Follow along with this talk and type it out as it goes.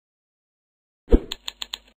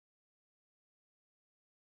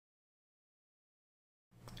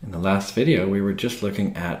In the last video, we were just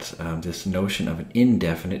looking at this notion of an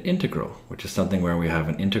indefinite integral, which is something where we have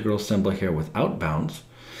an integral symbol here without bounds.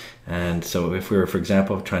 And so if we were, for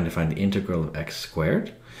example, trying to find the integral of x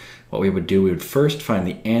squared, what we would do, we would first find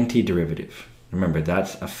the antiderivative. Remember,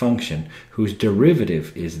 that's a function whose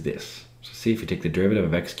derivative is this. So see, if you take the derivative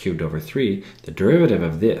of x cubed over 3, the derivative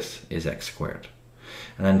of this is x squared.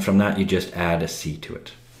 And then from that, you just add a c to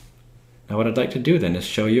it. Now what I'd like to do then is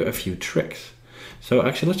show you a few tricks. So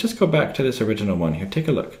actually, let's just go back to this original one here. Take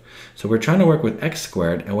a look. So we're trying to work with x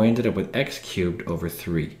squared, and we ended up with x cubed over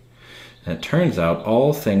 3. And it turns out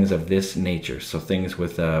all things of this nature, so things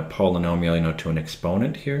with a polynomial, to an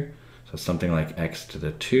exponent here, so something like x to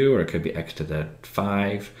the 2, or it could be x to the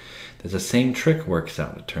 5, there's the same trick works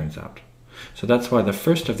out, it turns out. So that's why the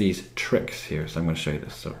first of these tricks here, so I'm going to show you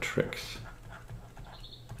this, so tricks.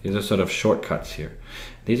 These are sort of shortcuts here.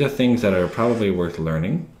 These are things that are probably worth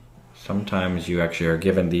learning. Sometimes you actually are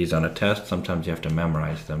given these on a test, sometimes you have to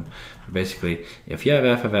memorize them. But basically, if you have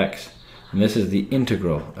f of x, and this is the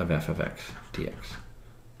integral of f of x dx.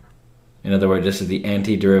 In other words, this is the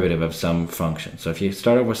antiderivative of some function. So if you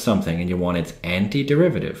start out with something and you want its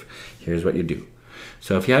antiderivative, here's what you do.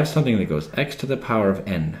 So if you have something that goes x to the power of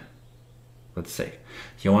n, let's say,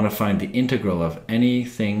 you want to find the integral of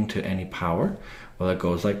anything to any power, well, it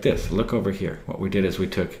goes like this. Look over here. What we did is we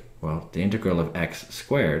took, well, the integral of x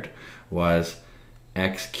squared was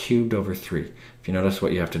x cubed over 3. If you notice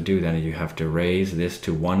what you have to do then, you have to raise this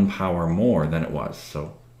to 1 power more than it was.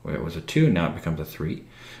 So where it was a 2, now it becomes a 3.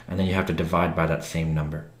 And then you have to divide by that same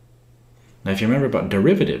number. Now if you remember about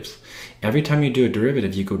derivatives, every time you do a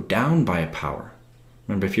derivative, you go down by a power.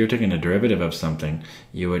 Remember, if you're taking a derivative of something,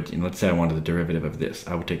 you would, let's say I wanted the derivative of this.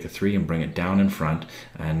 I would take the 3 and bring it down in front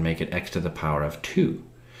and make it x to the power of 2.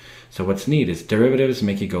 So what's neat is derivatives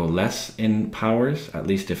make you go less in powers, at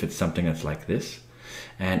least if it's something that's like this.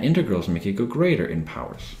 And integrals make you go greater in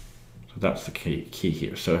powers. So that's the key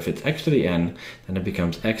here. So if it's x to the n, then it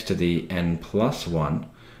becomes x to the n plus 1,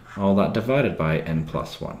 all that divided by n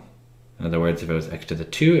plus 1. In other words, if it was x to the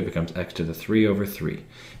 2, it becomes x to the 3 over 3.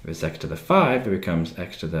 If it's x to the 5, it becomes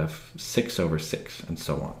x to the 6 over 6, and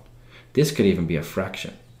so on. This could even be a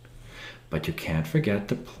fraction. But you can't forget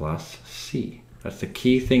the plus c. That's the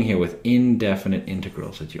key thing here with indefinite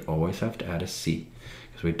integrals, that you always have to add a c,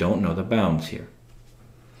 because we don't know the bounds here.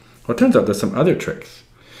 Well, it turns out there's some other tricks.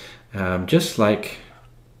 Just like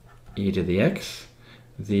e to the x,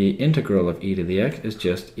 the integral of e to the x is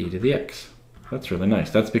just e to the x. That's really nice.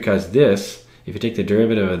 That's because this, if you take the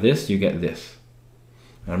derivative of this, you get this.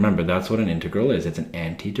 Now remember, that's what an integral is. It's an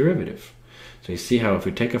antiderivative. So you see how if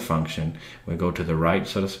we take a function, we go to the right,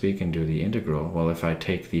 so to speak, and do the integral. Well, if I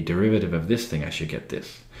take the derivative of this thing, I should get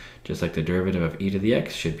this. Just like the derivative of e to the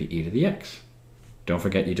x should be e to the x. Don't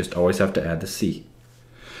forget, you just always have to add the c.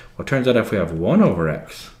 Well, it turns out if we have 1 over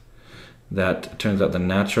x, that turns out the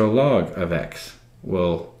natural log of x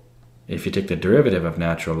will, if you take the derivative of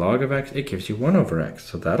natural log of x, it gives you 1 over x.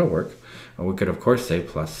 So that'll work. Or we could, of course, say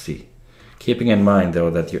plus c. Keeping in mind,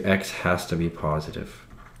 though, that your x has to be positive.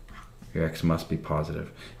 Your x must be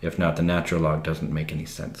positive. If not, the natural log doesn't make any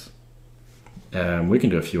sense. We can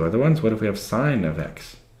do a few other ones. What if we have sine of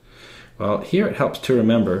x? Well, here it helps to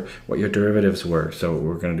remember what your derivatives were. So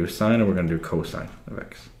we're going to do sine and we're going to do cosine of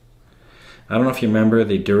x. I don't know if you remember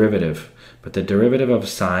the derivative, but the derivative of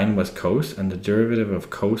sine was cos, and the derivative of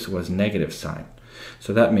cos was negative sine.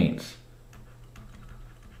 So that means,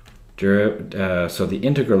 so the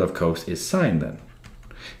integral of cos is sine then.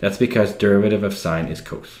 That's because derivative of sine is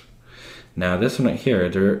cos. Now this one right here,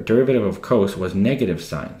 derivative of cos was negative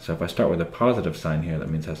sine. So if I start with a positive sign here, that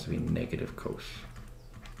means it has to be negative cos.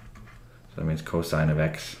 So that means cosine of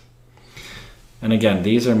x. And again,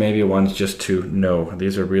 these are maybe ones just to know.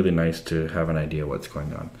 These are really nice to have an idea what's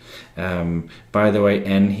going on. By the way,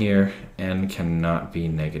 n here, n cannot be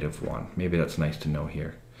negative 1. Maybe that's nice to know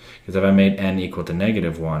here. Because if I made n equal to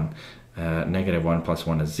negative 1, negative 1 plus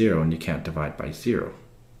 1 is 0, and you can't divide by 0.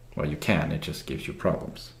 Well, you can, it just gives you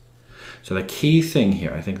problems. So the key thing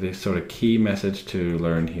here, I think the sort of key message to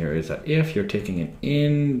learn here is that if you're taking an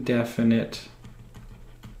indefinite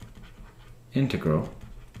integral,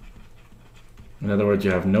 in other words, you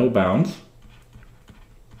have no bounds.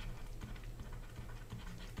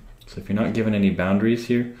 So if you're not given any boundaries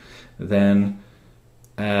here, then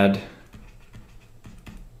add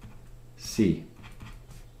c.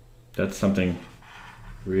 That's something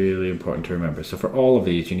really important to remember. So for all of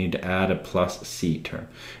these, you need to add a plus c term.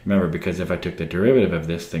 Remember, because if I took the derivative of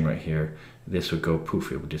this thing right here, this would go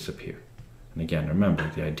poof, it would disappear. And again, remember,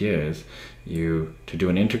 the idea is to do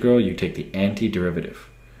an integral, you take the antiderivative,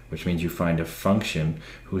 which means you find a function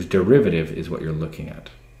whose derivative is what you're looking at.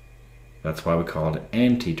 That's why we call it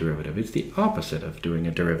antiderivative. It's the opposite of doing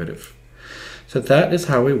a derivative. So that is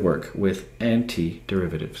how we work with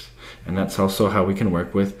antiderivatives. And that's also how we can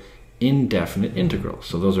work with indefinite integrals.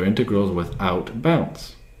 So those are integrals without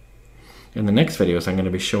bounds. In the next videos, I'm going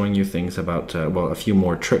to be showing you things about, well, a few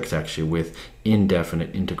more tricks actually with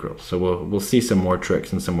indefinite integrals. So we'll see some more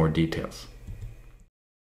tricks and some more details.